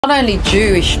Not only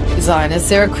Jewish Zionists,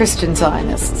 there are Christian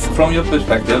Zionists. From your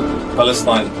perspective,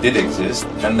 Palestine did exist,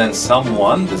 and then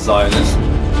someone, the Zionists,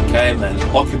 came and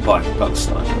occupied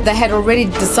Palestine. They had already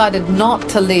decided not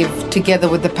to live together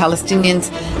with the Palestinians,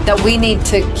 that we need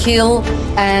to kill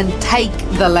and take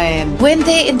the land. When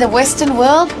they're in the Western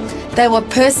world, they were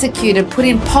persecuted, put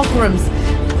in pogroms,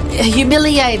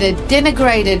 humiliated,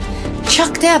 denigrated,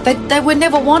 chucked out. They were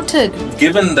never wanted.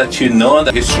 Given that you know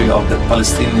the history of the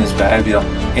Palestinians' behavior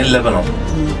in Lebanon,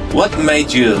 what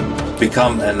made you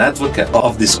become an advocate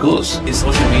of this cause? In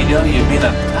social media, you've been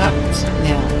attacked.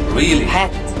 Yeah. Really?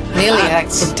 Nearly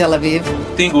hacked from Tel Aviv.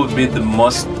 I think would be the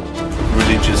most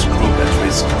religious group at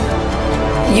risk.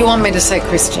 You want me to say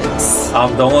Christians? I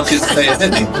don't want you to say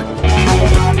anything.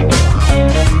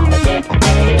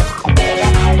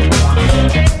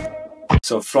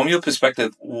 So from your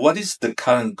perspective, what is the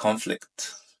current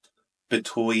conflict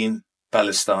between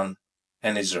Palestine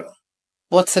and Israel?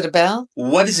 What's it about?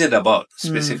 What is it about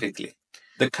specifically?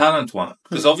 The current one?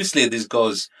 Because obviously this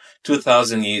goes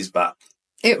 2,000 years back.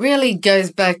 It really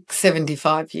goes back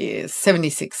 75 years,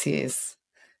 76 years.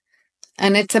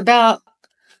 And it's about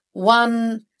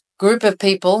one group of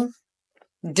people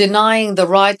denying the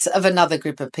rights of another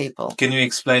group of people. Can you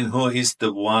explain who is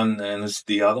the one and who's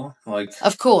the other?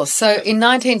 Of course. So in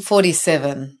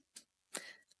 1947,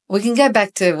 we can go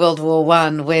back to World War I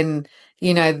when,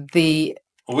 the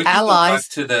we can Allies... go back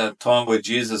to the time where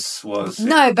Jesus was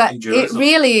but in Jerusalem.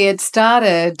 it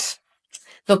started...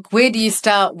 Look, where do you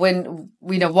start when,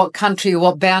 what country,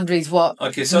 what boundaries, what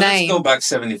Okay, so name? let's go back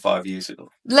 75 years ago.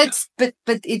 But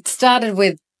it started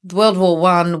with World War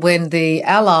I when the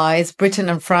Allies, Britain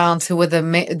and France, who were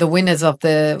the winners of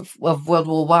World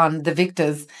War I, the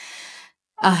victors,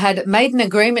 had made an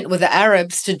agreement with the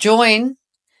Arabs to join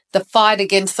the fight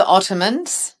against the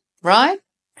Ottomans, right?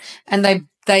 And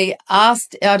they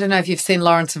asked, I don't know if you've seen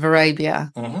Lawrence of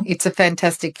Arabia. Mm-hmm. It's a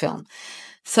fantastic film.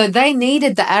 So they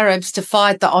needed the Arabs to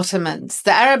fight the Ottomans.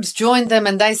 The Arabs joined them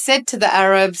and they said to the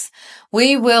Arabs,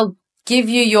 we will give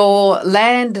you your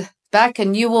land back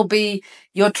and your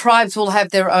tribes will have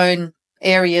their own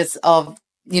areas of,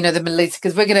 the Middle East,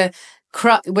 because we're going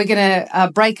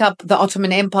to break up the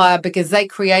Ottoman Empire because they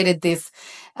created this,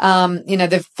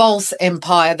 the false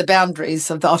empire, the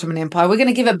boundaries of the Ottoman Empire. We're going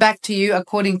to give it back to you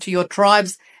according to your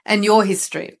tribes and your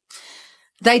history.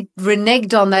 They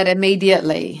reneged on that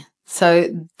immediately.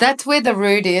 So that's where the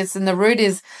root is, and the root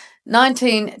is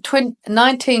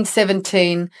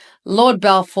 1917, Lord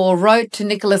Balfour wrote to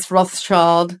Nicholas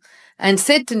Rothschild and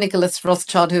said to Nicholas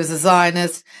Rothschild, who was a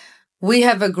Zionist, we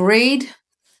have agreed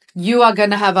you are going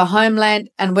to have a homeland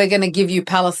and we're going to give you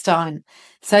Palestine.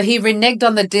 So he reneged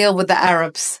on the deal with the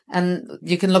Arabs, and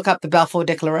you can look up the Balfour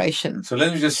Declaration. So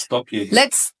let me just stop you here.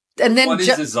 What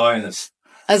is a Zionist?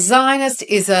 A Zionist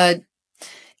is an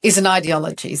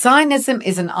ideology. Zionism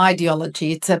is an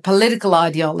ideology. It's a political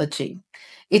ideology.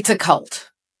 It's a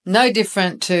cult, no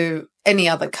different to any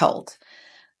other cult.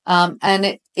 And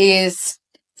it is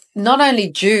not only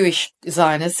Jewish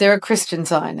Zionists, there are Christian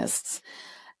Zionists.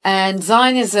 And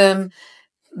Zionism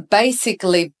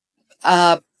basically,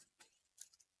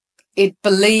 it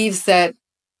believes that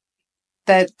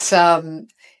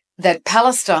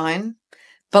Palestine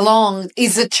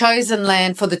is a chosen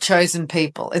land for the chosen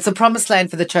people. It's a promised land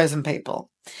for the chosen people.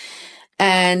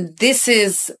 And this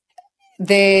is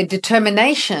their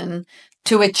determination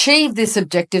to achieve this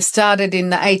objective started in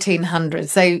the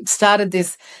 1800s. They started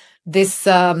this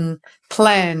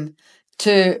plan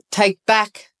to take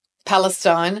back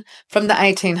Palestine from the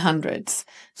 1800s.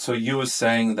 So you were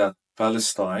saying that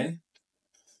Palestine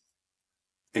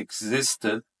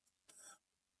existed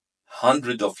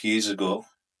hundreds of years ago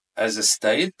as a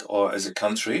state or as a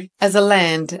country? As a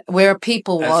land where a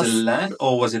people was. As a land,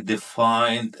 or was it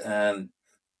defined and,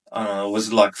 I don't know, was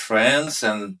it like France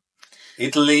and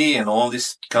Italy and all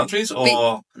these countries?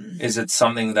 Or is it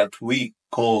something that we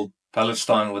call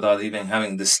Palestine without even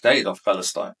having the state of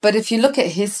Palestine? But if you look at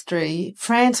history,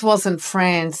 France wasn't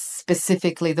France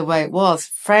specifically the way it was.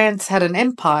 France had an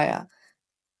empire.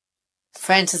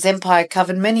 France's empire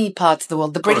covered many parts of the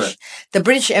world. The British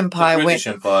Empire the British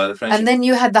Empire, the French and then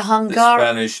you had the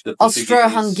Spanish, the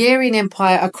Austro-Hungarian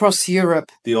Empire across Europe.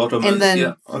 The Ottomans,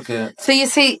 okay. So you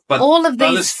see, but all of these...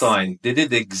 Palestine, did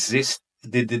it exist?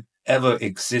 Did it ever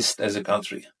exist as a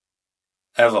country?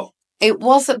 Ever? It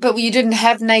wasn't, but you didn't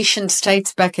have nation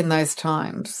states back in those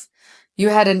times. You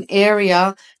had an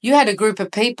area, you had a group of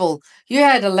people. You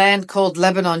had a land called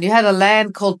Lebanon. You had a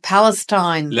land called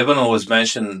Palestine. Lebanon was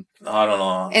mentioned, I don't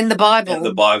know, in the Bible. in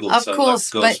the Bible, Of so course,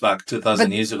 that goes but back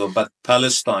 2,000 years ago. But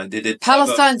Palestine, did it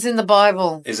Palestine's in the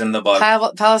Bible. is in the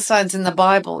Bible. Palestine's in the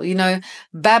Bible. You know,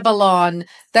 Babylon,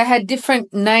 they had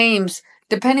different names.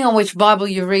 Depending on which Bible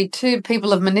you read too,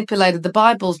 people have manipulated the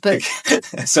Bibles. But,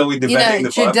 So we're debating the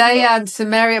Judea Bible. and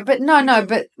Samaria. But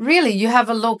but really, you have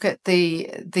a look at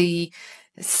the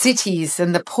cities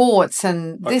and the ports.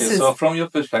 And this Okay, is... so from your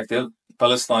perspective,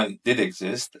 Palestine did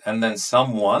exist, and then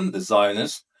someone, the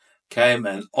Zionists, came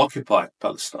and occupied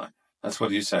Palestine. That's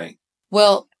what you're saying.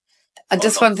 Well,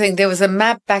 just one thing. There was a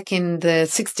map back in the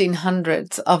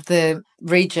 1600s of the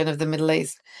region of the Middle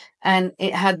East, and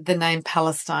it had the name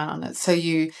Palestine on it. So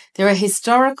there are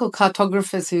historical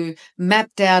cartographers who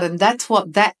mapped out, and that's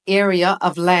what that area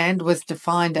of land was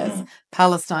defined as,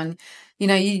 Palestine. You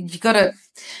know, you've got to,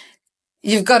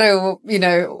 your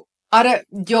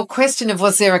question of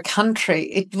was there a country?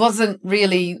 It wasn't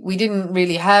really, we didn't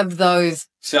really have those.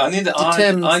 So I need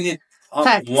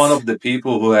one of the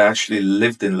people who actually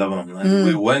lived in Lebanon, and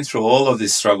we went through all of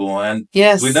this struggle, and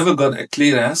we never got a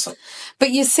clear answer.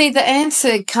 But you see, the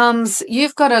answer comes,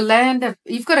 you've got a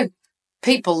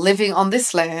people living on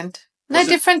this land, no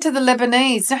different to the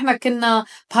Lebanese. نحن كنا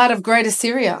part of Greater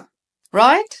Syria,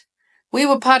 right? We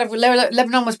were part of,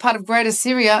 Lebanon was part of Greater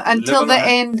Syria until the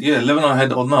end. Yeah,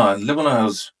 Lebanon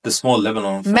was the small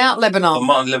Lebanon. Mount Lebanon.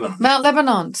 Mount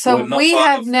Lebanon. So we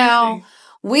have now...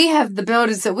 We have the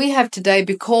borders that we have today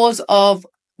because of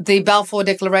the Balfour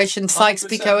Declaration,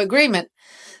 Sykes-Picot Agreement.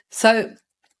 So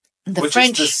Which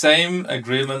is the same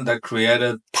agreement that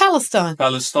created Palestine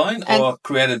or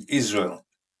created Israel?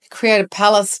 Created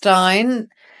Palestine.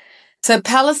 So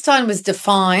Palestine was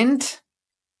defined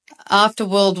after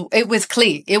it was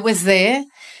clear. It was there.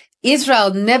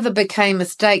 Israel never became a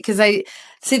state because they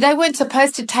weren't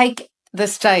supposed to take the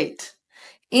state.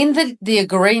 In the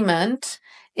agreement,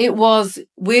 it was,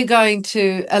 we're going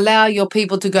to allow your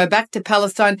people to go back to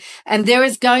Palestine, and there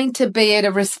is going to be a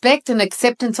respect and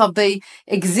acceptance of the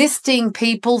existing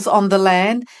peoples on the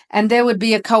land, and there would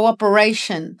be a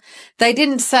cooperation. They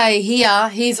didn't say,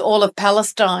 here's all of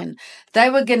Palestine. They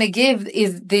were going to give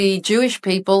the Jewish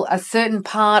people a certain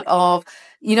part of,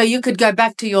 you could go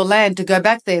back to your land to go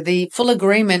back there. The full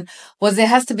agreement was there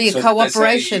has to be a cooperation.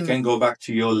 They say you can go back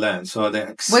to your land. So they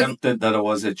accepted that it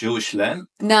was a Jewish land?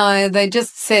 No, they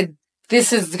just said,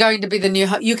 this is going to be the new,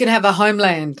 you can have a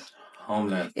homeland.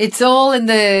 It's all in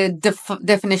the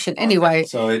definition. Anyway,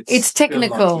 so it's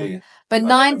technical. But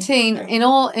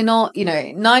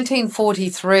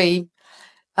 1943,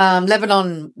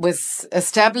 Lebanon was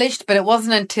established, but it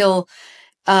wasn't until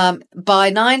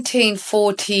by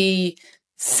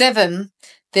 1947,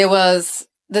 there was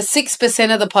the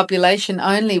 6% of the population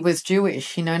only was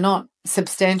Jewish, not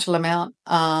substantial amount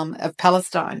of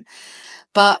Palestine.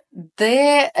 But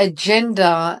their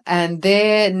agenda and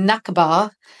their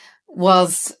Nakba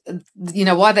was,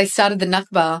 why they started the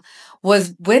Nakba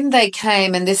was when they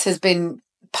came, and this has been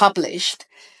published,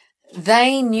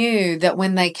 they knew that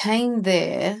when they came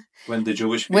there, when the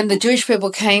Jewish people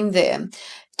came there,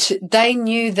 they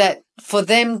knew that for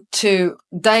them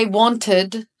they weren't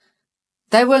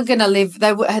going to live,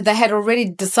 they had already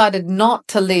decided not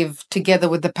to live together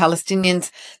with the Palestinians,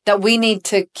 that we need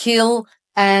to kill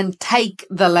and take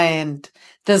the land.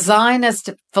 The Zionist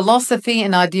philosophy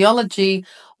and ideology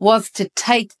was to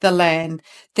take the land.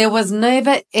 There was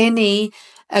never any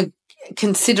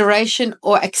consideration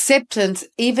or acceptance,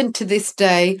 even to this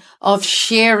day, of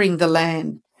sharing the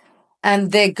land.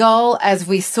 And their goal, as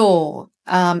we saw,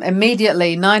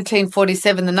 immediately,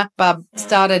 1947, the Nakba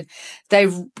started,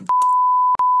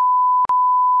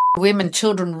 women,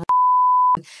 children.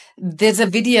 There's a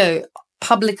video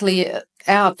publicly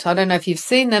out, I don't know if you've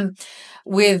seen them,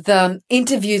 with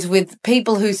interviews with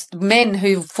men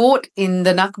who fought in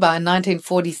the Nakba in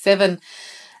 1947,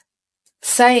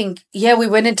 saying, we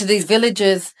went into these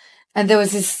villages and there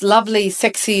was this lovely,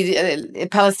 sexy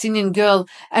Palestinian girl,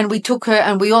 and we took her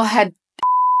and we all had,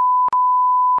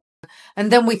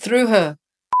 and then we threw her.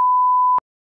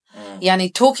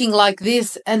 Yani talking like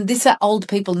this, and these are old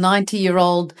people,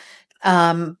 90-year-old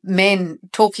men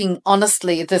talking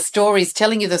honestly,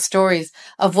 telling you the stories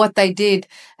of what they did.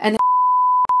 And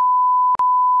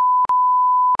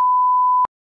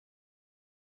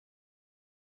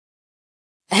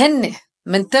Henne,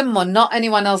 من تمه, not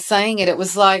anyone else saying it. It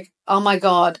was like, Oh my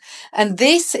God. And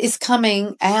this is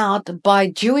coming out by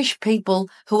Jewish people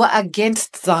who are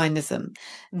against Zionism.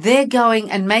 They're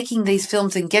going and making these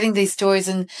films and getting these stories,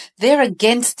 and they're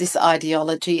against this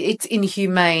ideology. It's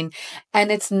inhumane,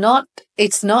 and it's not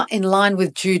in line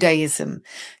with Judaism.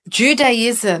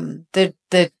 Judaism, the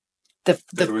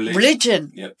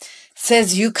religion Yep.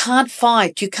 says you can't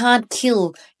fight, you can't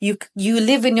kill, you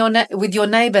live in with your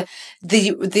neighbor.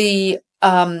 The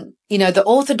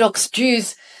Orthodox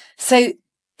Jews say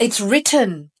it's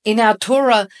written in our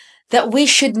Torah that we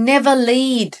should never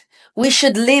lead. We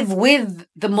should live with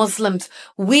the Muslims.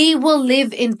 We will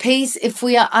live in peace if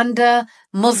we are under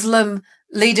Muslim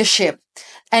leadership.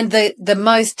 And the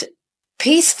most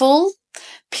peaceful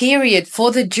period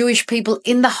for the Jewish people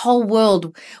in the whole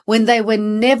world, when they were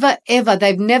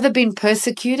they've never been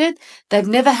persecuted, they've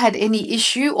never had any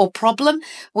issue or problem,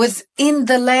 was in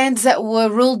the lands that were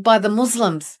ruled by the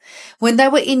Muslims. When they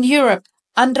were in Europe,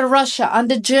 under Russia,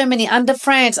 under Germany, under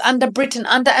France, under Britain,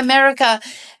 under America,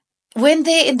 when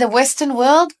they're in the Western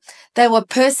world, they were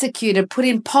persecuted, put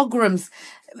in pogroms,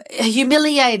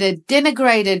 humiliated,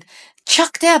 denigrated,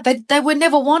 chucked out. They were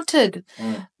never wanted.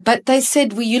 But they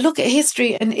said, well, you look at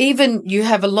history, and even you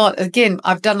have a lot, again,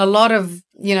 I've done a lot of,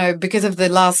 because of the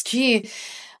last year,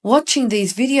 watching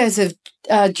these videos of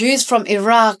Jews from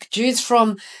Iraq, Jews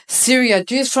from Syria,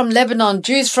 Jews from Lebanon,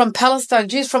 Jews from Palestine,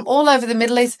 Jews from all over the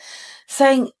Middle East,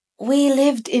 saying, we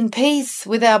lived in peace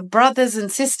with our brothers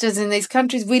and sisters in these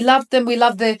countries. We loved them. We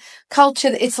loved their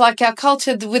culture. It's like our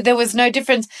culture. There was no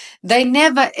difference. They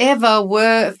never,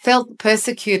 ever felt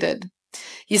persecuted.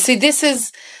 You see, this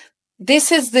is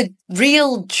the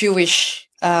real Jewish,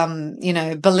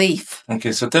 belief.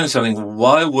 Okay, so tell me something.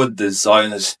 Why would the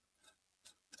Zionists,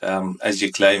 as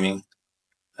you're claiming,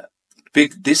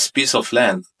 pick this piece of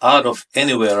land out of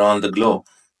anywhere around the globe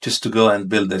just to go and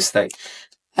build a state?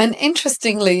 And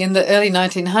interestingly, in the early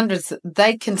 1900s,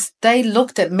 they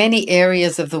looked at many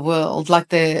areas of the world, like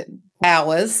the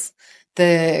powers,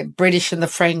 the British and the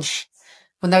French,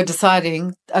 when they were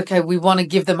deciding, okay, we want to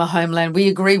give them a homeland. We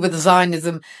agree with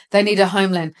Zionism. They need a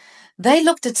homeland. They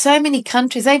looked at so many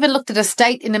countries. They even looked at a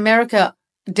state in America,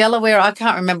 Delaware, I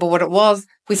can't remember what it was,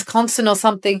 Wisconsin or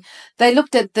something. They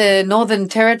looked at the Northern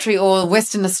Territory or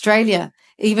Western Australia,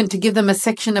 even to give them a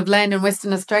section of land in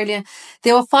Western Australia.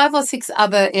 There were 5 or 6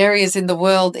 other areas in the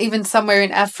world, even somewhere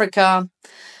in Africa.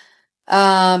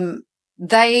 But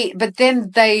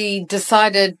then they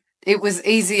decided it was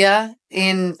easier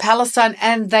in Palestine,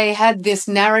 and they had this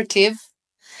narrative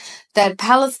that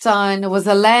Palestine was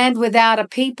a land without a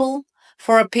people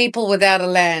for a people without a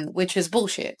land, which is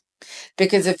bullshit.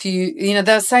 Because if they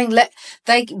were saying,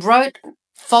 they wrote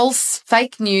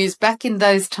fake news back in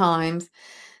those times,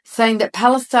 saying that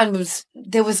Palestine there's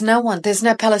no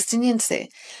Palestinians there.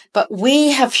 But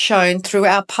we have shown through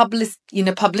our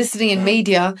publicity and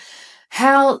media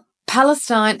how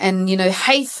Palestine and,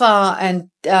 Haifa and,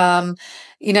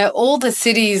 all the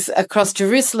cities across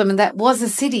Jerusalem, and that was a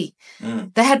city.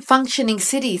 They had functioning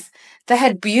cities. They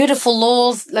had beautiful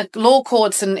laws, like law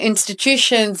courts and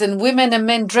institutions, and women and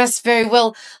men dressed very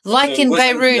well, like in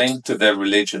Beirut. Was it linked to their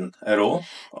religion at all,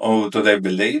 or to their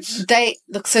beliefs?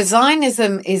 So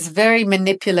Zionism is very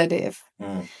manipulative.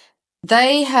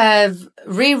 They have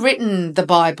rewritten the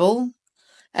Bible,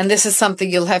 and this is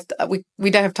something you'll have to, we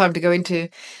don't have time to go into.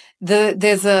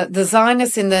 There's the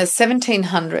Zionists in the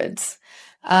 1700s.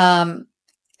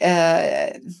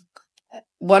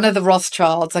 One of the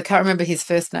Rothschilds, I can't remember his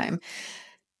first name.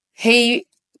 He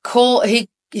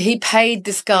paid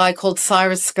this guy called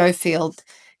Cyrus Schofield.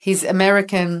 He's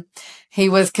American. He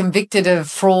was convicted of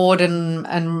fraud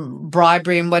and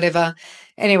bribery and whatever.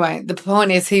 Anyway, the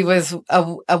point is he was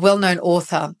a well-known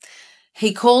author.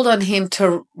 He called on him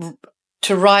to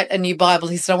write a new Bible.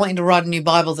 He said, I want you to write a new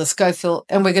Bible, the Schofield,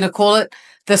 and we're going to call it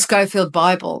the Schofield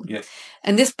Bible. Yeah.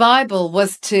 And this Bible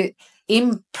was to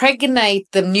impregnate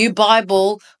the new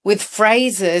Bible with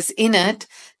phrases in it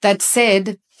that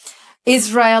said,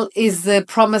 Israel is the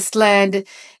promised land.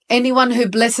 Anyone who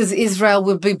blesses Israel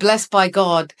will be blessed by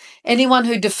God. Anyone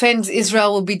who defends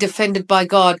Israel will be defended by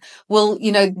God. Well,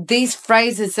 these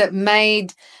phrases that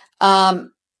made,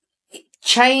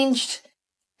 changed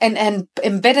and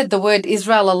embedded the word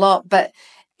Israel a lot, but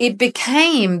it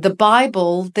became the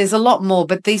Bible. There's a lot more,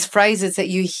 but these phrases that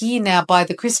you hear now by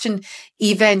the Christian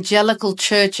evangelical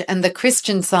church and the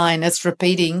Christian Zionists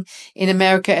repeating in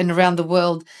America and around the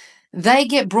world, they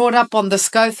get brought up on the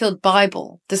Schofield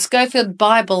Bible. The Schofield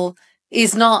Bible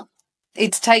is not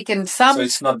it's taken some. So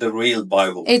it's not the real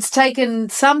Bible. It's taken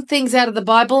some things out of the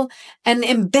Bible and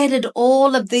embedded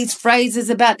all of these phrases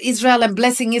about Israel and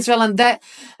blessing Israel and that.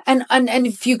 And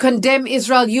if you condemn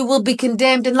Israel, you will be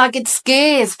condemned. And like it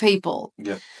scares people.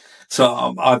 Yeah.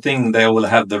 So I think they will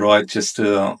have the right just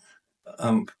to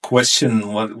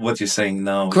question what you're saying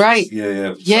now. Great.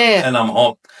 Yeah. Yeah. And I'm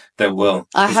hope they will.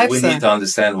 I hope we so. need to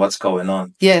understand what's going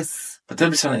on. Yes. But tell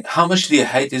me something. How much do you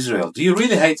hate Israel? Do you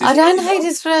really hate Israel? I don't hate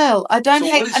Israel. I don't So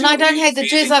hate, and I don't hate the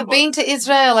Jews. feeling I've been to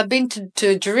Israel. I've been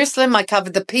to Jerusalem. I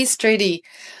covered the peace treaty.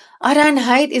 I don't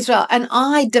hate Israel, and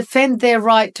I defend their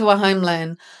right to a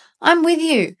homeland. I'm with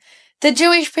you. The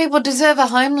Jewish people deserve a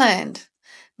homeland,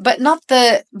 but not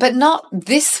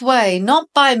this way, not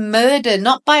by murder,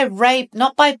 not by rape,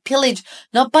 not by pillage,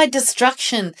 not by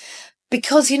destruction.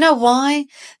 Because you know why?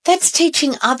 That's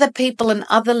teaching other people and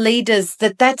other leaders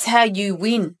that that's how you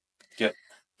win. Yeah.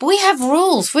 We have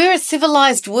rules. We're a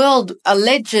civilized world,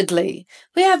 allegedly.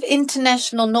 We have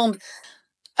international norms.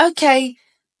 Okay,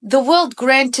 the world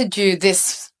granted you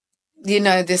this,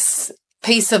 this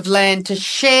piece of land to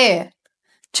share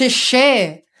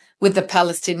with the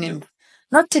Palestinians,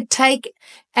 not to take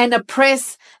and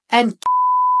oppress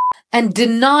and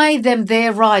deny them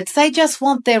their rights. They just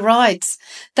want their rights.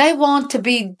 They want to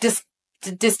be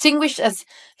distinguished as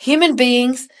human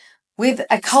beings with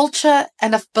a culture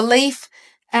and a belief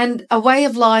and a way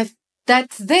of life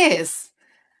that's theirs.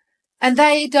 And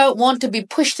they don't want to be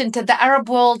pushed into the Arab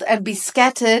world and be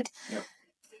scattered. Yep.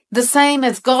 The same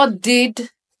as God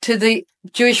did to the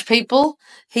Jewish people.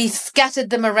 He scattered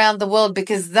them around the world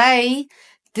because they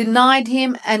denied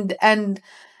him and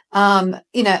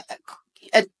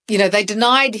they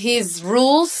denied his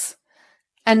rules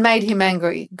and made him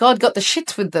angry. God got the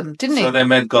shits with them, didn't he? So they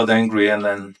made God angry and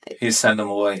then he sent them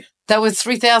away. That was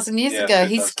 3,000 years ago. 3,000.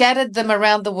 He scattered them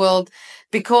around the world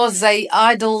because they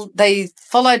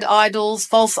followed idols,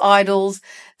 false idols.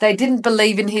 They didn't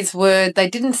believe in his word. They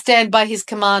didn't stand by his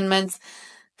commandments.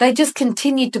 They just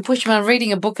continued to push him. I'm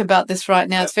reading a book about this right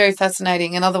now. It's very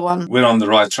fascinating. Another one. We're on the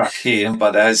right track here,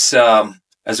 but as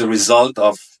a result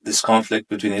of this conflict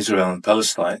between Israel and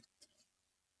Palestine,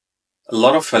 a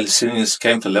lot of Palestinians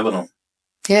came to Lebanon.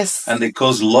 Yes. And they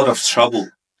caused a lot of trouble.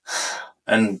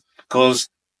 And caused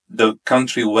the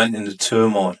country went into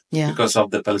turmoil because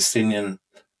of the Palestinian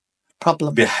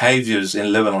problem behaviors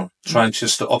in Lebanon, trying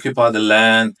just to occupy the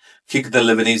land, kick the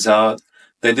Lebanese out.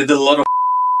 They did a lot of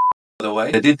the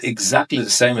way. They did exactly the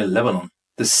same in Lebanon,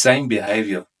 the same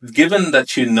behavior. Given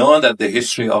that you know that the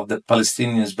history of the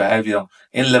Palestinians' behavior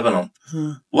in Lebanon,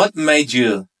 what made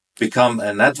you become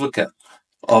an advocate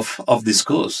of this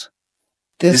cause,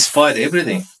 despite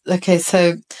everything? Okay,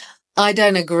 so I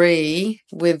don't agree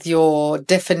with your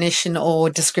definition or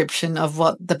description of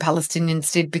what the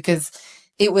Palestinians did, because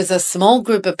it was a small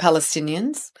group of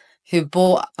Palestinians who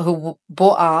bore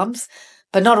arms,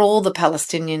 but not all the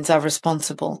Palestinians are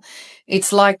responsible.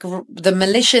 It's like the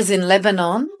militias in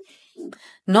Lebanon.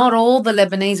 Not all the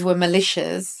Lebanese were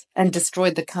militias and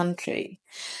destroyed the country.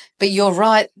 But you're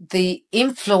right, the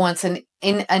influence and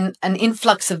an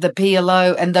influx of the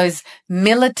PLO and those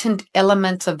militant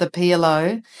elements of the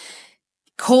PLO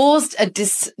caused a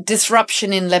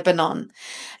disruption in Lebanon.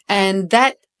 And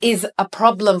that is a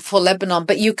problem for Lebanon.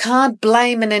 But you can't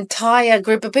blame an entire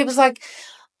group of people. It's like,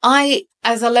 I,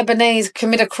 as a Lebanese,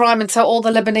 commit a crime and so all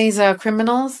the Lebanese are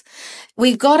criminals.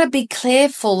 We've got to be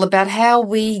careful about how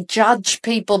we judge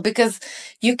people, because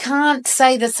you can't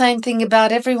say the same thing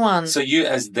about everyone. So you,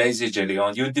 as Daisy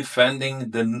Jelion, you're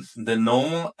defending the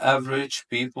normal, average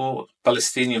people,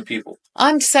 Palestinian people.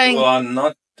 I'm saying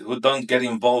who don't get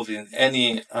involved in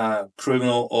any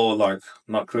criminal or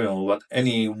not criminal, but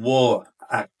any war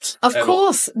act. Of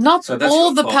course, not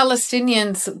all the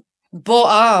Palestinians bore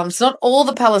arms. Not all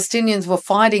the Palestinians were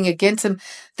fighting against them.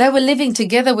 They were living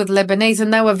together with Lebanese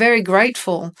and they were very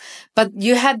grateful. But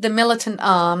you had the militant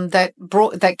arm that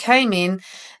came in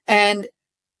and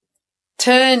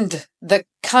turned the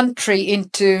country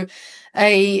into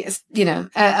an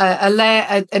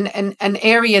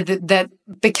area that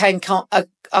became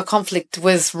a conflict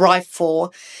was rife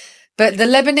for. But the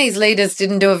Lebanese leaders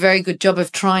didn't do a very good job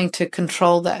of trying to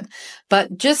control that.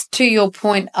 But just to your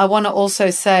point, I want to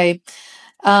also say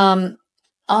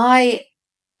I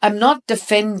am not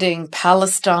defending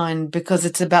Palestine because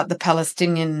it's about the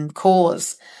Palestinian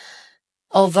cause,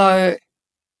 although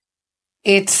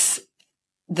it's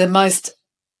the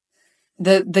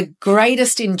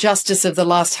greatest injustice of the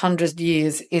last 100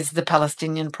 years is the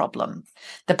Palestinian problem,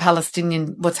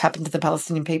 what's happened to the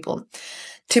Palestinian people.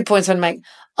 2 points I want to make.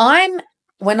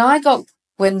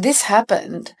 When this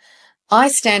happened, I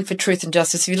stand for truth and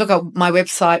justice. If you look at my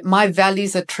website, my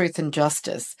values are truth and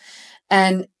justice.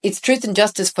 And it's truth and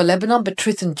justice for Lebanon, but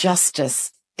truth and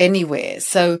justice anywhere.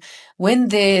 So when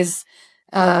there's,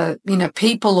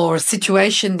 people or a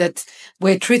situation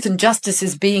where truth and justice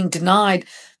is being denied,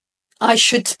 I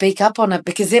should speak up on it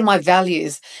because they're my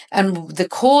values. And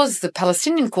the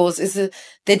Palestinian cause, is that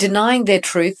they're denying their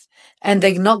truth and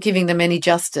they're not giving them any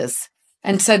justice.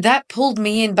 And so that pulled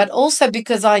me in, but also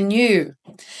because I knew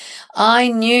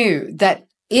that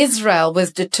Israel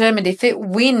was determined, if it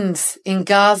wins in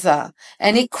Gaza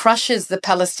and it crushes the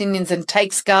Palestinians and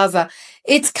takes Gaza,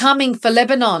 it's coming for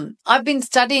Lebanon. I've been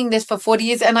studying this for 40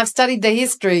 years and I've studied the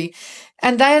history,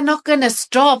 and they are not going to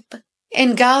stop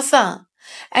in Gaza.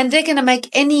 And they're going to make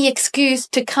any excuse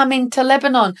to come into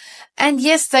Lebanon. And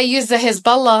yes, they use the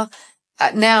Hezbollah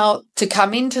now to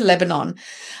come into Lebanon.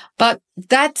 But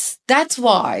that's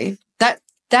why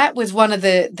that was one of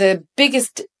the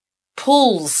biggest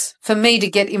pulls for me to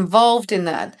get involved in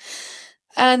that.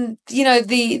 And,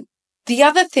 the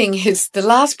other thing is, the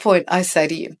last point I say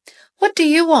to you, what do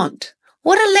you want?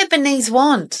 What do Lebanese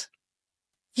want?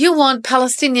 You want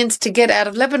Palestinians to get out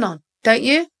of Lebanon, don't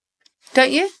you?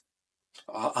 Don't you?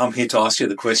 I'm here to ask you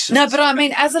the question. No, but I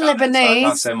mean, as a Lebanese... I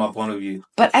can't say my point of view.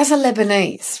 But as a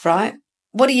Lebanese, right,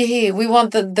 what do you hear? We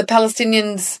want the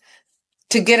Palestinians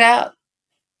to get out.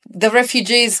 The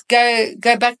refugees, go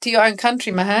back to your own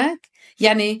country, Mahak.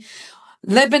 Yani,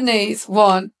 Lebanese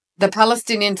want the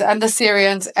Palestinians and the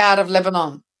Syrians out of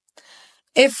Lebanon.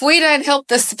 If we don't help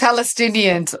the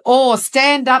Palestinians or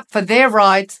stand up for their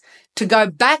rights to go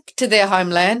back to their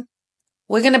homeland,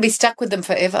 we're going to be stuck with them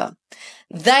forever.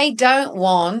 They don't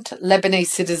want Lebanese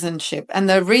citizenship. And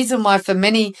the reason why for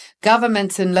many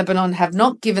governments in Lebanon have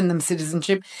not given them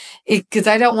citizenship is because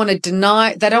they don't want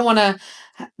to they don't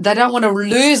want to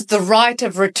lose the right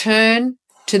of return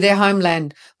to their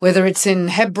homeland, whether it's in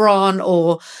Hebron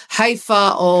or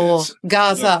Haifa or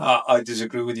Gaza. Look, I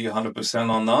disagree with you 100%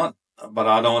 on that, but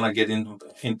I don't want to get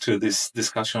into this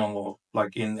discussion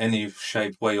like in any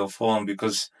shape, way or form,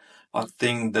 because I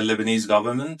think the Lebanese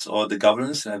government or the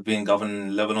governments have been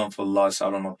governing Lebanon for the last,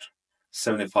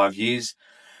 75 years.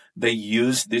 They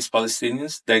use these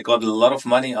Palestinians. They got a lot of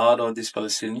money out of these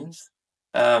Palestinians.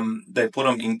 They put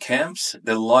them in camps.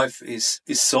 Their life is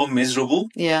so miserable.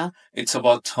 Yeah. It's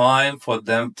about time for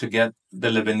them to get the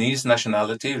Lebanese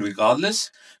nationality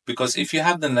regardless, because if you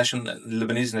have the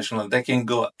Lebanese nationality, they can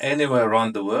go anywhere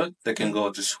around the world. They can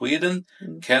go to Sweden,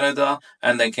 Canada,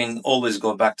 and they can always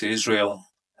go back to Israel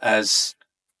as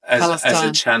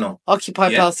a channel.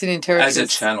 Occupied Palestinian territories. As a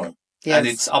channel. Yes. And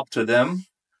it's up to them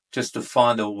just to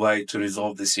find a way to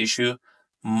resolve this issue.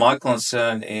 My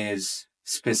concern is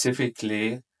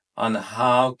specifically on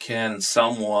how can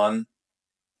someone,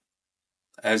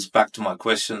 as back to my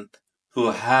question,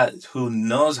 who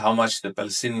knows how much the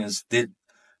Palestinians did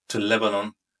to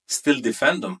Lebanon, still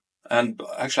defend them. And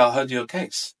actually, I heard your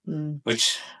case,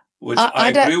 which I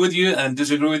agree with you and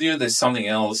disagree with you. There's something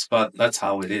else, but that's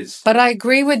how it is. But I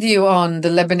agree with you on the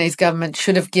Lebanese government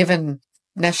should have given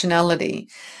nationality.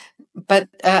 But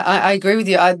I agree with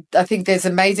you. I think there's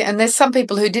amazing, and there's some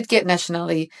people who did get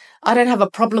nationality. I don't have a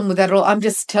problem with that at all. I'm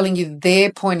just telling you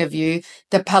their point of view.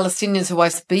 The Palestinians who I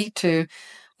speak to,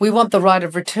 we want the right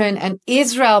of return, and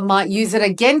Israel might use it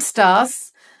against us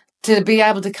to be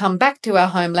able to come back to our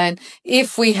homeland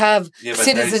if we have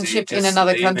citizenship in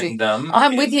another country.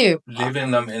 I'm with you. Leaving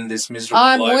them in this miserable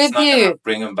life. I'm with you.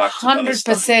 Bring them back to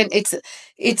 100%.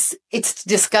 It's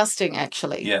disgusting,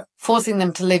 actually. Yeah. Forcing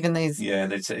them to live in these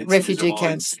refugee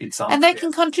camps. It's and they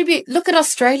can contribute. Look at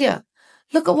Australia.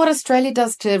 Look at what Australia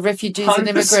does to refugees 100%. And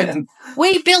immigrants.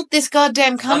 We built this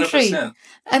goddamn country. 100%.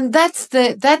 And that's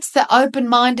the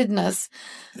open-mindedness.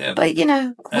 Yeah. But, we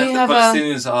have the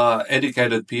Palestinians are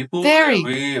educated people.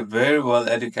 Very. Very well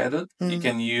educated. You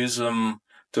can use them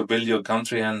to build your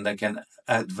country and they can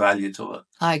add value to it.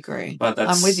 I agree. But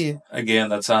I'm with you. Again,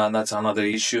 that's another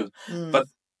issue. But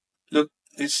look,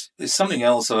 it's something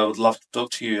else that I would love to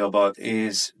talk to you about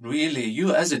is really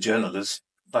you as a journalist,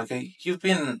 like you've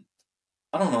been,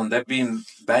 I don't know, they've been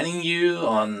banning you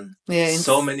on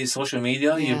so many social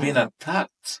media. Yeah. You've been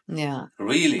attacked. Yeah.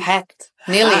 Really.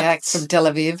 Nearly hacked from Tel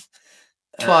Aviv.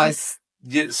 Twice.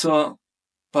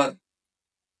 But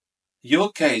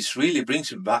your case really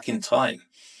brings you back in time.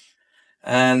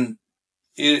 And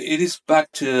it is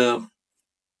back to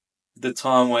the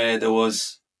time where there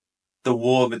was the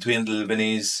war between the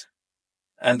Lebanese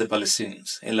and the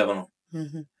Palestinians in Lebanon.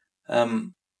 Mm-hmm.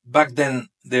 Back then,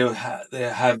 there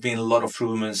have been a lot of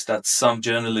rumors that some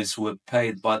journalists were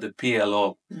paid by the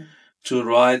PLO to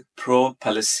write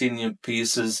pro-Palestinian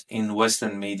pieces in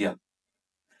Western media.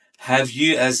 Have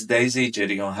you, as Daisy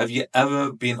Jerion, have you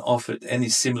ever been offered any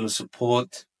similar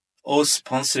support or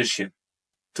sponsorship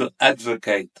to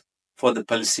advocate for the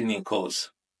Palestinian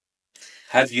cause?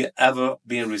 Have you ever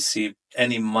been received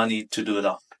any money to do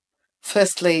that?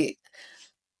 Firstly,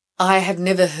 I have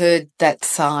never heard that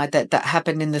side that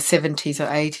happened in the 70s or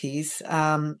 80s.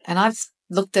 And I've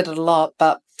looked at it a lot,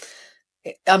 but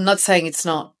I'm not saying it's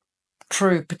not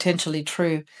true, potentially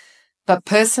true. But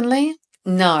personally,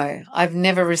 no, I've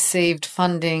never received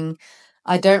funding.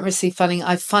 I don't receive funding.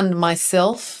 I fund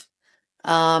myself.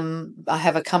 I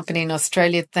have a company in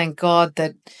Australia. Thank God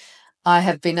that I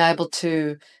have been able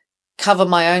to cover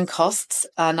my own costs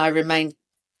and I remain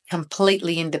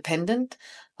completely independent.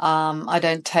 I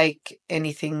don't take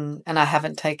anything and I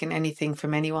haven't taken anything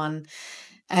from anyone.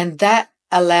 And that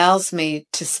allows me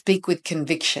to speak with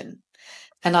conviction.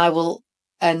 And I will,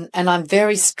 and I'm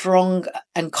very strong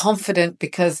and confident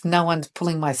because no one's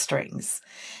pulling my strings.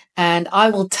 And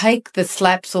I will take the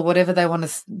slaps or whatever they want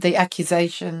to, the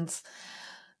accusations,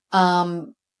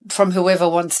 from whoever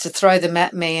wants to throw them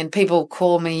at me. And people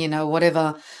call me,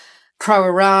 whatever,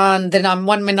 pro-Iran. Then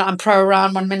 1 minute I'm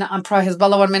pro-Iran, 1 minute I'm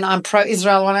pro-Hezbollah, 1 minute I'm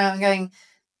pro-Israel. One minute I'm going,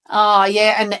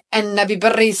 yeah, and Nabi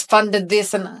Berri's funded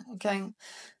this. And I'm going,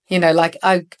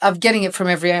 I'm getting it from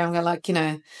every angle.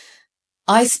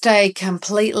 I stay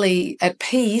completely at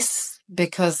peace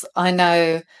because I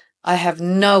know I have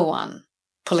no one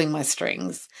pulling my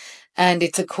strings. And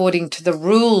it's according to the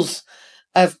rules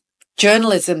of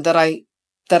journalism that I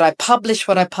publish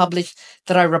what I publish,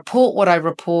 that I report what I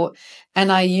report,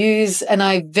 and I use and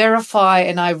I verify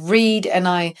and I read and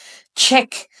I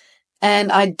check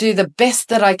and I do the best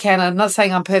that I can. I'm not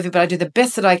saying I'm perfect, but I do the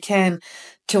best that I can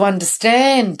to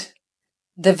understand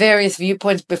the various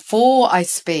viewpoints before I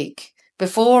speak,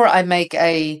 before I make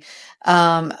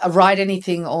write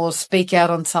anything or speak out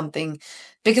on something,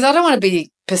 because I don't want to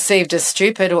be perceived as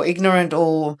stupid or ignorant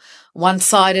or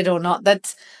one-sided or not.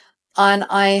 And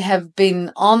I have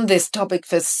been on this topic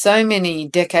for so many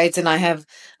decades and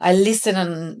I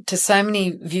listen to so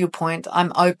many viewpoints.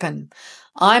 I'm open.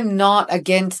 I'm not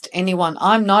against anyone.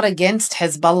 I'm not against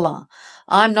Hezbollah.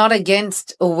 I'm not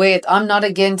against Uwait. I'm not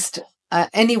against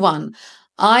anyone.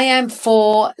 I am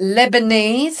for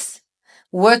Lebanese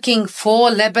working for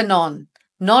Lebanon,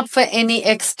 not for any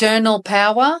external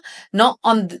power, not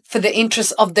for the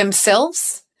interests of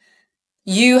themselves.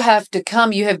 You have to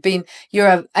come. You're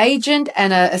an agent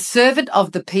and a servant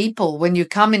of the people. When you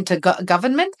come into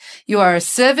government, you are a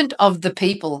servant of the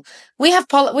people. We have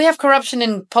corruption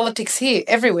in politics here,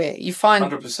 everywhere. You find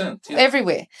 100%, yeah.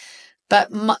 Everywhere. But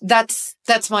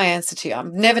that's my answer to you.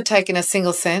 I've never taken a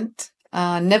single cent.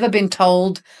 Never been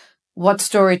told what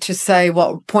story to say,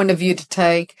 what point of view to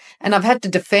take. And I've had to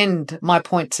defend my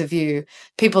points of view.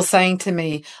 People saying to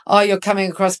me, oh, you're coming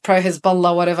across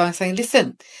pro-Hezbollah, whatever. I'm saying,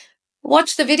 listen,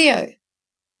 watch the video.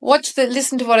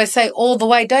 Listen to what I say all the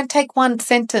way. Don't take one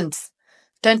sentence.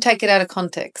 Don't take it out of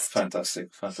context.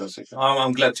 Fantastic.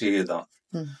 I'm glad to hear that.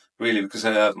 Really, because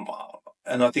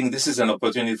and I think this is an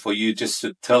opportunity for you just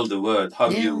to tell the world how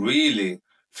you really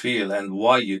feel and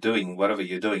why you're doing whatever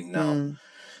you're doing now.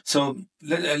 So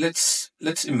let's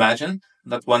imagine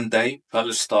that one day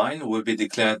Palestine will be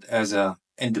declared as an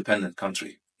independent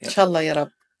country. Inshallah, ya Rab.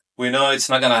 We know it's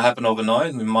not going to happen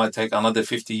overnight. It might take another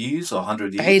 50 years or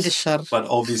 100 years. But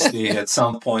obviously, at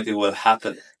some point, it will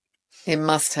happen. It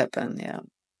must happen, yeah.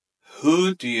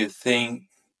 Who do you think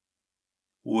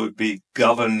will be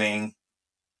governing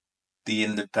the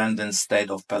independent state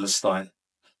of Palestine?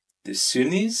 The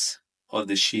Sunnis or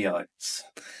the Shiites?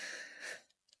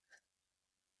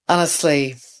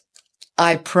 Honestly,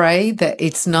 I pray that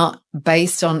it's not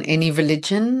based on any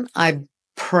religion. I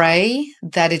pray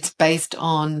that it's based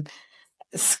on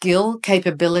skill,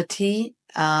 capability,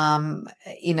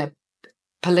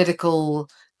 political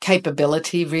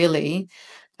capability, really,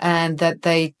 and that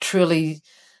they truly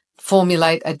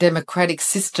formulate a democratic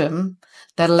system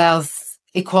that allows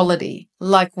equality,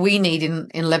 like we need in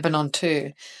Lebanon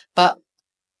too. But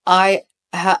I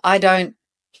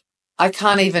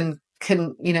can't even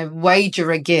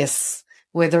wager a guess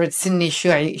whether it's Sunni,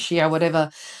 Shia,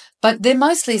 whatever. But they're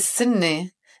mostly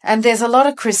Sunni, and there's a lot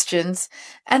of Christians,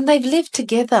 and they've lived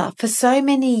together for so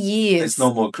many years. There's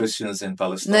no more Christians in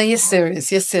Palestine. No, you're serious.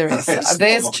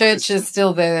 There's churches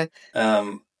still there.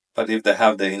 But if they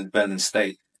have the independent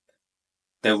state,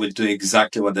 they will do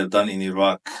exactly what they've done in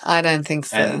Iraq. I don't think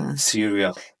so. And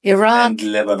Syria. Iraq.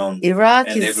 And Lebanon. Iraq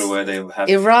and everywhere they have.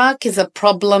 Iraq is a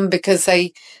problem because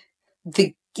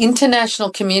the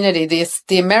international community,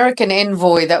 the American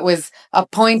envoy that was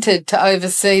appointed to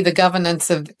oversee the governance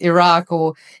of Iraq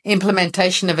or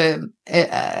implementation of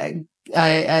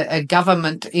a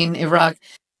government in Iraq,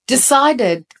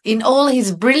 decided in all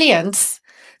his brilliance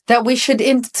that we should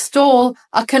install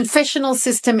a confessional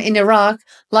system in Iraq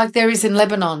like there is in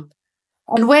Lebanon.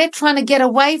 And we're trying to get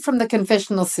away from the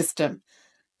confessional system.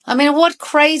 I mean, what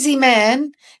crazy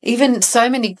man, even so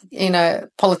many,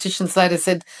 politicians later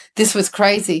said this was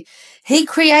crazy. He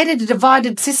created a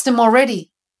divided system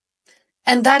already.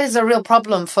 And that is a real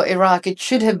problem for Iraq. It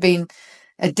should have been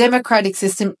a democratic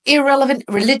system, irrelevant.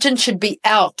 Religion should be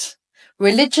out.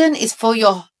 Religion is for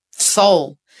your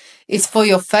soul. It's for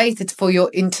your faith. It's for your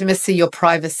intimacy, your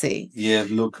privacy. Yeah,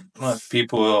 look,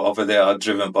 people over there are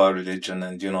driven by religion,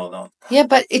 and you know that. Yeah,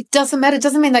 but it doesn't matter. It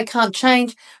doesn't mean they can't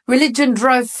change. Religion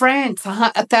drove France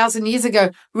 1,000 years ago.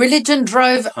 Religion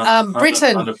drove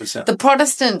Britain, 100%. the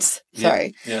Protestants.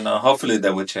 Sorry. Yeah, no, hopefully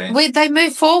they will change. They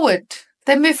move forward.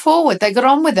 They move forward. They got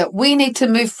on with it. We need to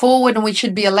move forward, and we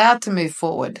should be allowed to move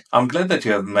forward. I'm glad that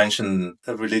you have mentioned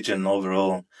religion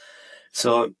overall.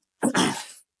 So,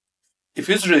 if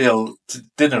Israel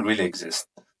didn't really exist,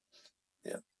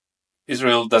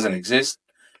 Israel doesn't exist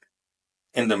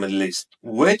in the Middle East,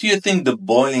 where do you think the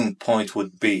boiling point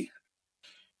would be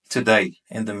today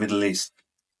in the Middle East?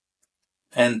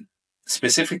 And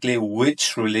specifically,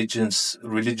 which religious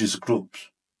groups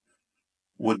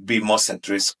would be most at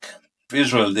risk if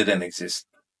Israel didn't exist?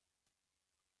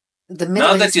 The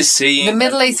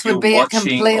Middle East would be a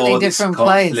completely different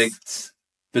place.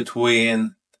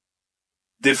 Between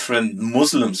different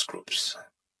Muslim groups.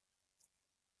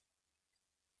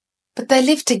 But they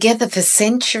lived together for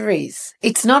centuries.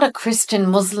 It's not a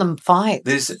Christian-Muslim fight.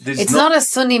 It's not a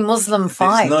Sunni-Muslim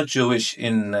fight. There's no Jewish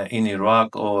in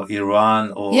Iraq or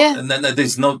Iran.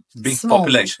 There's no big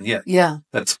population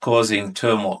that's causing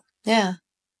turmoil. Yeah.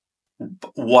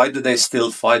 Why do they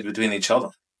still fight between each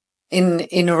other? In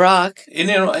Iraq?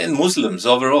 In Muslims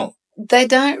overall. They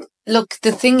don't. Look,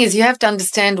 the thing is, you have to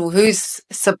understand who's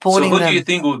supporting them. So who do you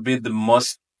think would be the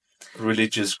most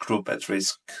religious group at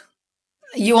risk?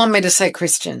 You want me to say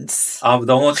Christians? I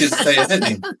don't want you to say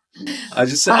anything.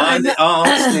 I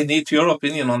honestly need your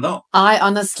opinion on that. I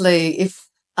honestly,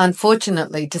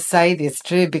 unfortunately to say this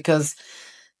too, because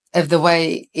of the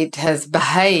way it has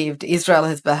behaved, Israel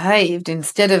has behaved,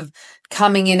 instead of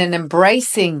coming in and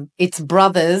embracing its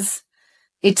brothers,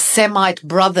 its Semite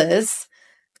brothers,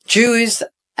 Jews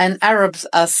and Arabs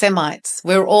are Semites.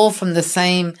 We're all from the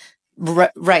same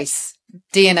race,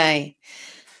 DNA.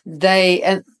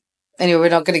 Anyway, we're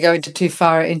not going to go into too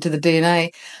far into the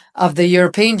DNA of the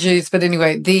European Jews, but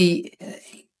anyway,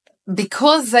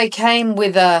 because they came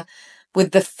with the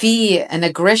fear and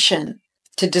aggression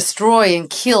to destroy and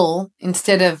kill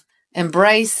instead of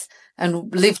embrace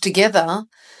and live together,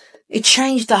 it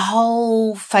changed the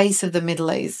whole face of the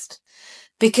Middle East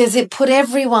because it put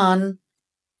everyone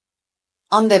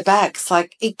on their backs.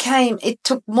 Like it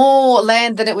took more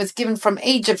land than it was given from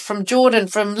Egypt, from Jordan,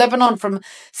 from Lebanon, from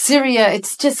Syria.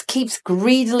 It just keeps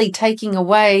greedily taking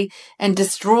away and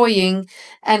destroying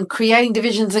and creating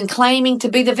divisions and claiming to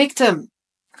be the victim.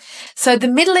 So the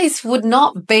Middle East would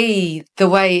not be the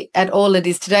way at all it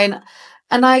is today.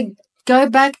 And I go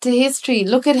back to history.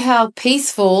 Look at how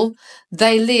peaceful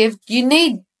they lived.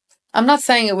 I'm not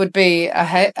saying it would be a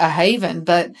haven,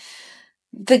 but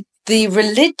the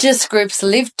religious groups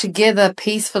lived together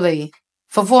peacefully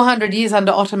for 400 years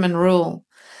under Ottoman rule.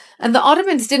 And the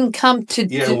Ottomans didn't come to...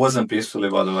 Yeah, it wasn't peacefully,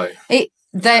 by the way.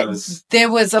 There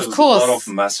was, of course... a lot of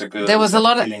massacres. There was a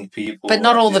lot of... killing people. But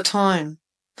not all the time.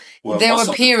 Well, there were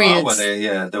periods.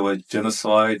 There were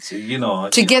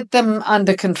genocides, To get them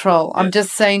under control. Yeah. I'm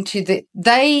just saying to you that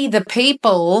the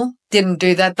people, didn't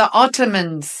do that. The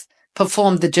Ottomans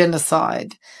performed the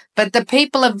genocide. But the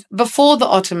people before the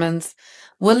Ottomans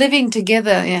were living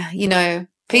together,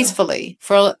 peacefully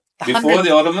for Before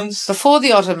the Ottomans? Before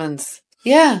the Ottomans,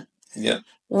 yeah. Yeah.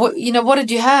 What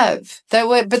did you have? They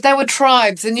were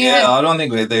tribes, and I don't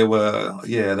think they were.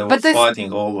 Yeah, they were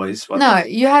fighting always. But no,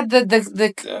 you had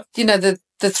the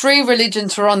three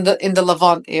religions were in the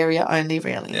Levant area only,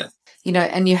 really. Yeah.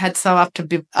 And you had some up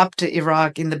to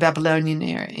Iraq in the Babylonian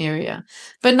area,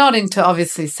 but not into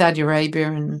obviously Saudi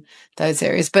Arabia and those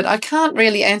areas. But I can't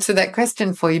really answer that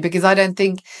question for you because I don't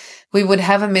think we would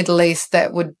have a Middle East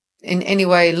that would in any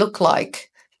way look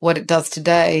like what it does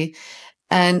today.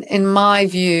 And in my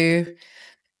view,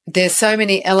 there's so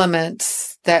many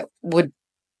elements that would,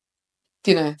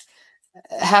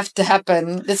 have to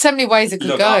happen. There's so many ways it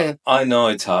could go. I know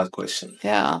it's a hard question.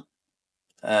 Yeah.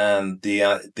 And the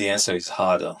answer is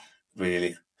harder,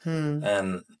 really.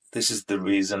 And this is the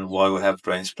reason why we have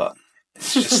Brainsplat.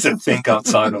 It's just to think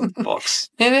outside of the box.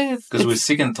 It is. Because we're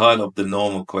sick and tired of the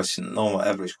normal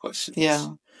average questions. Yeah.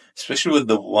 especially with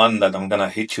the one that I'm going to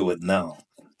hit you with now.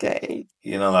 Okay.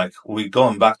 You know, like we're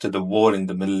going back to the war in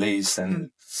the Middle East, and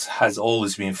it has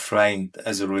always been framed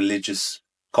as a religious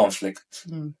conflict.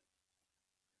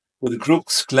 With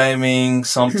groups claiming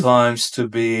sometimes to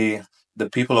be the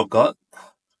people of God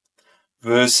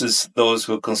versus those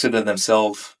who consider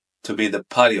themselves to be the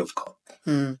party of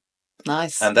God.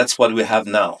 Nice. And that's what we have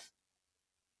now.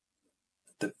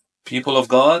 The people of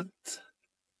God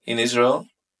in Israel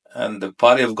and the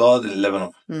party of God in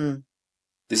Lebanon.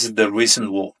 This is the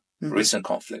recent war, recent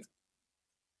conflict.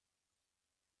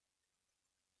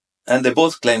 And they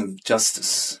both claim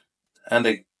justice. And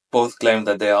they both claim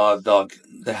that they are God.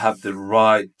 They have the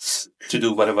right to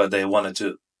do whatever they want to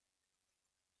do.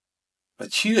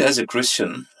 But you as a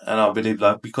Christian, and I believe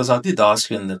that because I did ask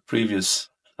you in the previous,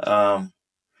 in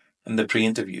the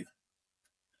pre-interview,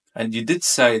 and you did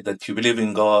say that you believe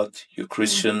in God, you're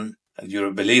Christian, and you're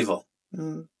a believer.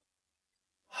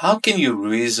 How can you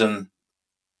reason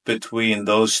between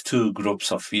those two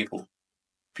groups of people?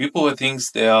 People who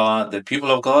thinks they are the people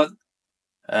of God,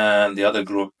 and the other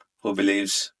group who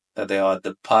believes that they are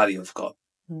the party of God.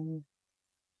 And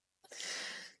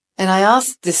I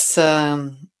asked this,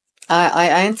 I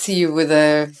answer you with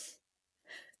a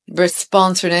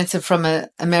response or an answer from an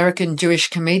American Jewish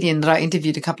comedian that I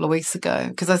interviewed a couple of weeks ago,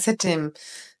 because I said to him,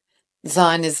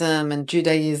 Zionism and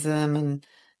Judaism, and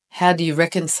how do you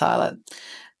reconcile it?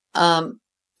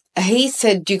 He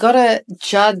said, you got to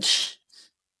judge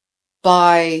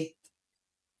by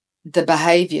the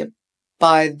behavior,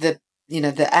 by the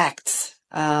acts.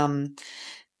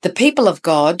 The people of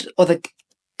God, or the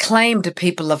claimed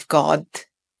people of God,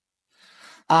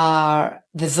 are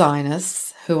the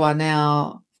Zionists, who are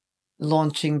now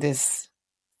launching this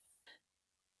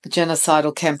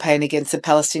genocidal campaign against the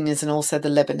Palestinians and also the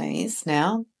Lebanese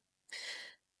now.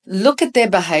 Look at their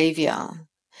behavior.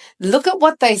 Look at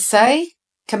what they say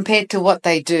compared to what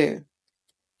they do.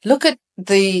 Look at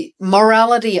the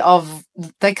morality of,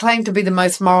 they claim to be the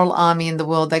most moral army in the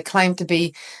world. They claim to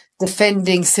be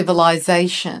defending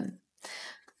civilization.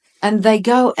 And they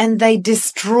go and they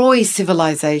destroy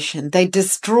civilization. They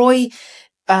destroy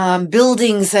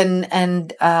buildings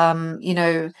and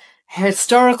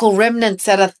historical remnants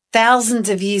that are thousands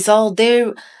of years old.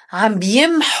 They're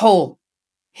yimho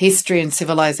history and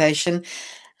civilization.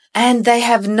 And they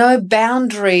have no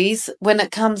boundaries when it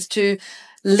comes to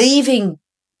leaving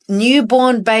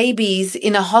newborn babies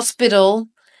in a hospital,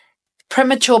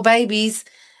 premature babies,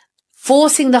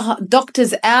 forcing the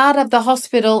doctors out of the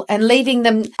hospital and leaving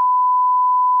them.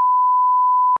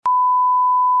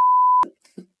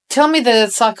 Tell me the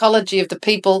psychology of the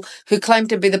people who claim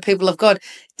to be the people of God.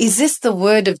 Is this the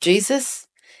word of Jesus?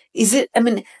 Is it? I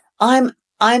mean,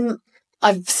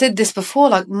 I've said this before,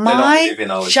 like my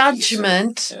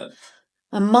judgment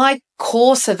and my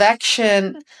course of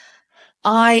action,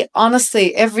 I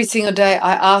honestly, every single day,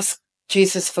 I ask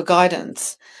Jesus for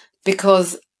guidance,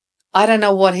 because I don't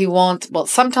know what he wants. Well,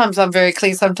 sometimes I'm very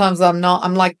clear, sometimes I'm not.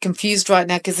 I'm like confused right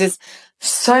now because there's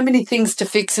so many things to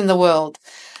fix in the world.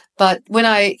 But when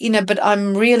but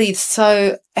I'm really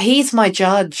he's my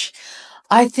judge.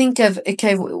 I think of,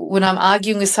 okay, when I'm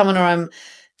arguing with someone or I'm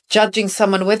judging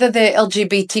someone, whether they're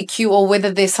LGBTQ or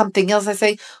whether they're something else, I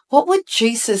say, what would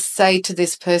Jesus say to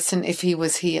this person if he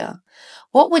was here?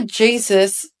 What would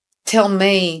Jesus tell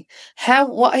me?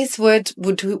 What his words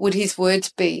would his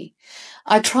words be?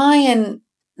 I try and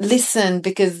listen,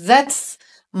 because that's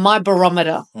my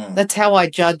barometer. That's how I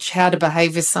judge how to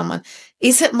behave with someone.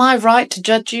 Is it my right to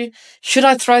judge you? Should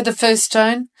I throw the first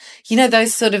stone? You know,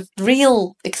 those sort of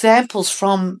real examples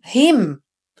from him,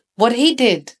 what he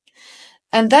did.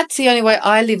 And that's the only way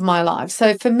I live my life.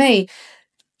 So for me,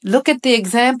 look at the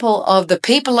example of the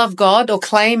people of God, or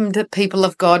claimed people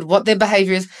of God, what their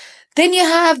behavior is. Then you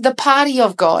have the party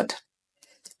of God.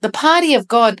 The party of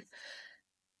God,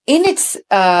 in its,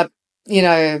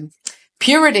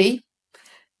 purity,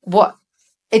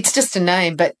 it's just a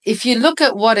name. But if you look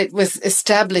at what it was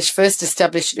first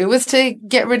established, it was to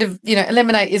get rid of,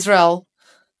 eliminate Israel,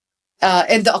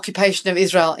 and the occupation of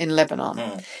Israel in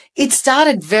Lebanon. It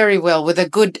started very well with a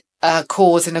good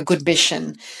cause and a good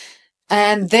mission.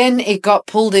 And then it got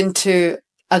pulled into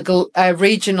a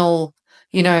regional,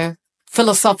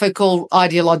 philosophical,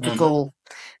 ideological.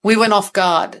 We went off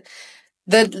guard.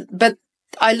 But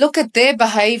I look at their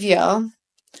behavior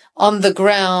on the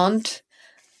ground,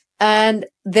 and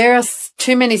there are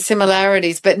too many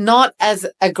similarities, but not as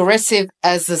aggressive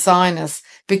as the Zionists,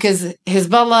 because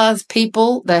Hezbollah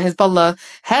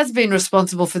has been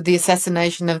responsible for the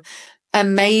assassination of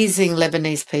amazing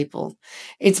Lebanese people.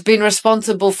 It's been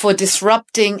responsible for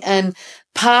disrupting and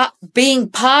being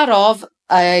part of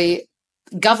a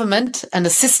government and a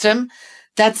system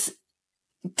that's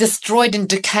destroyed and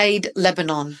decayed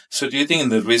Lebanon. So do you think in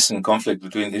the recent conflict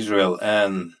between Israel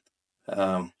and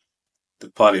the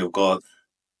Party of God,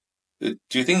 do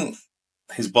you think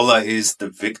Hezbollah is the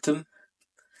victim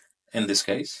in this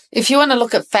case? If you want to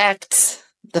look at facts,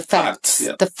 the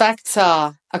facts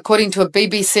are, according to a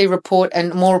BBC report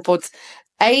and more reports,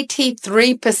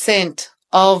 83%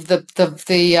 of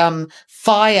the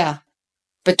fire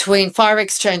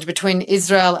exchange between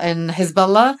Israel and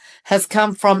Hezbollah has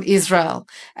come from Israel.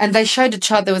 And they showed a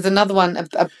chart. There was another one.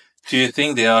 Do you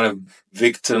think they are a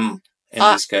victim in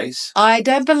this case? I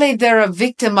don't believe they're a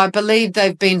victim. I believe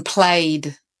they've been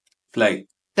played. They've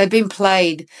been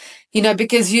played.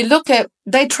 Because you look at,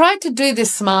 they tried to do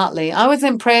this smartly. I was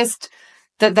impressed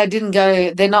that they didn't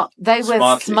go, they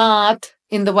were smart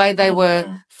in the way they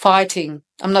were fighting.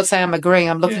 I'm not saying I'm agreeing.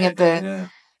 I'm looking at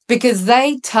because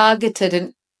they targeted,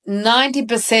 and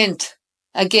 90%,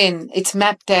 again, it's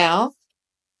mapped out,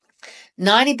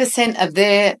 90% of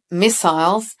their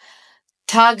missiles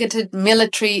targeted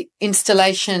military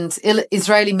installations,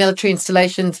 Israeli military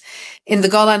installations in the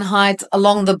Golan Heights,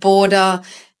 along the border,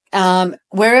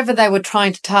 wherever they were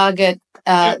trying to target,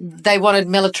 they wanted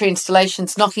military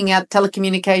installations, knocking out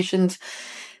telecommunications.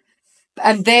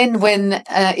 And then when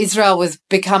Israel was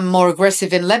become more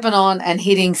aggressive in Lebanon and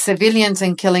hitting civilians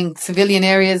and killing civilian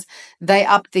areas, they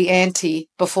upped the ante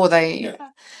before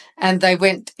and they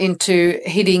went into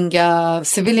hitting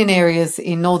civilian areas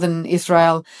in northern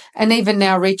Israel, and even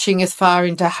now reaching as far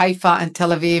into Haifa and Tel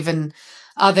Aviv and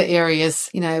other areas.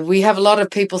 We have a lot of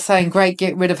people saying, great,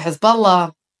 get rid of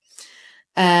Hezbollah.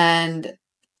 And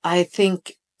I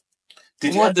think...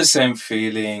 Did you have the same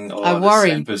feeling or the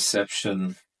same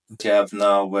perception you have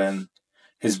now when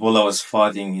Hezbollah was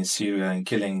fighting in Syria and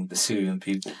killing the Syrian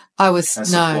people?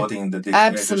 Supporting the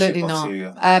absolutely not.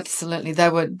 Syria. Absolutely,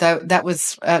 that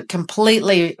was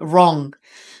completely wrong.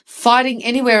 Fighting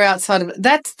anywhere outside of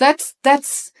that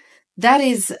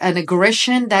is an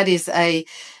aggression. That is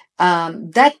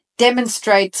that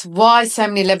demonstrates why so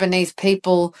many Lebanese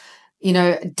people,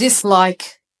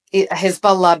 dislike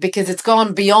Hezbollah, because it's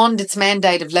gone beyond its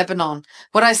mandate of Lebanon.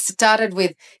 What I started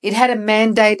with, it had a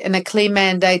mandate and a clear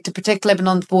mandate to protect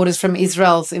Lebanon's borders from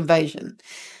Israel's invasion.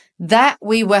 That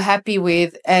we were happy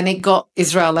with, and it got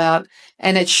Israel out.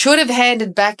 And it should have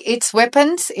handed back its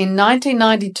weapons in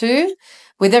 1992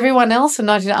 with everyone else, and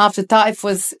after Taif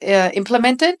was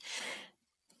implemented.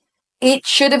 It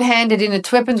should have handed in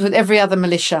its weapons with every other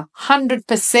militia.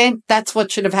 100%, that's what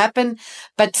should have happened.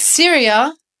 But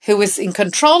Syria, who was in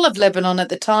control of Lebanon at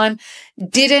the time,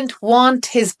 didn't want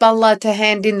Hezbollah to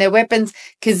hand in their weapons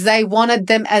because they wanted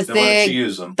them as They wanted to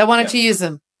use them. They wanted to use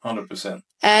them. 100%.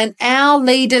 And our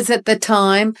leaders at the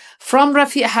time, from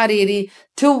Rafi Hariri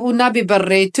to Nabi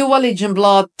Berri to Walid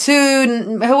Jumblat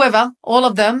to whoever, all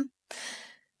of them,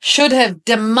 should have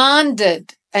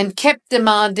demanded and kept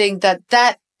demanding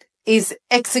that is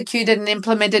executed and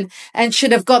implemented, and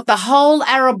should have got the whole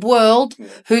Arab world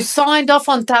who signed off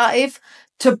on Taif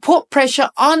to put pressure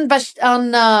on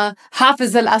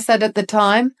Hafiz al-Assad at the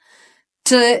time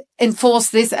to enforce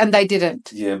this, and they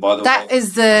didn't. Yeah, by the way. That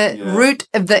is the root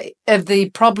of the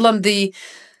problem.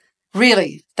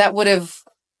 That would have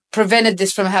prevented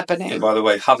this from happening. Yeah, by the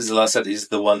way, Hafiz al-Assad is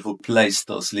the one who placed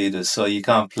those leaders. So you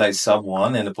can't place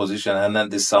someone in a position and then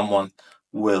this someone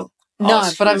will. No,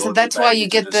 but I'm saying that's why you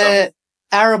get the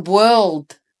Arab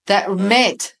world that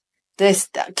met. This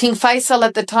King Faisal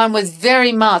at the time was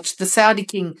very much the Saudi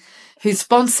king who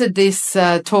sponsored this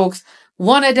talks,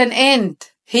 wanted an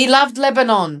end. He loved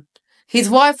Lebanon. His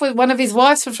wife was one of his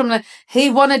wives was from. He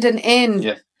wanted an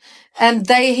end, and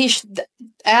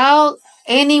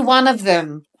any one of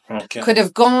them could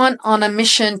have gone on a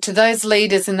mission to those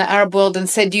leaders in the Arab world and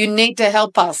said, "You need to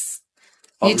help us.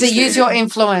 You need to use your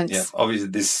influence." Yeah, obviously,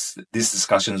 these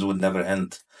discussions would never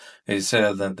end. It's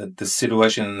that the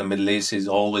situation in the Middle East is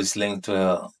always linked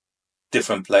to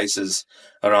different places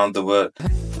around the world.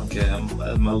 Okay,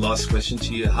 my last question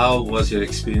to you: how was your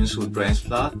experience with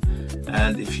Brainsplat,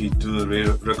 and if you do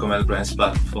recommend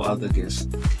Brainsplat for other guests?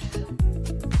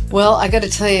 Well, I got to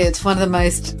tell you, it's one of the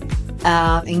most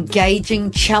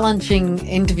engaging, challenging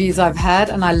interviews I've had,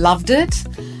 and I loved it.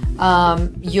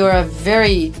 You're a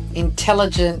very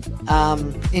intelligent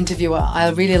interviewer.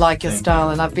 I really like your style,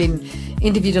 and I've been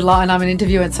interviewed a lot, and I'm an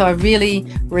interviewer, and so I really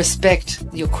respect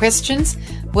your questions,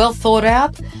 well thought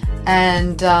out,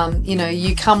 and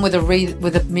you come with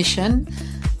a mission,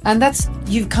 and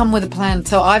you've come with a plan.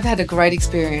 So I've had a great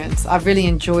experience. I've really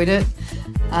enjoyed it,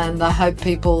 and I hope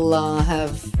people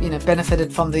have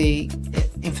benefited from the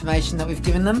information that we've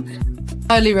given them.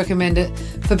 highly recommend it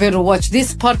for people to watch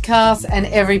this podcast and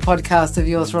every podcast of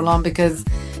yours, Roland, because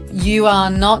you are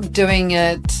not doing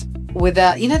it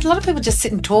without, a lot of people just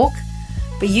sit and talk,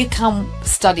 but you come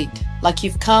studied, like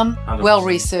you've come well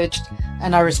researched,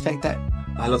 and I respect that.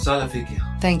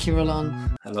 Thank you, Roland.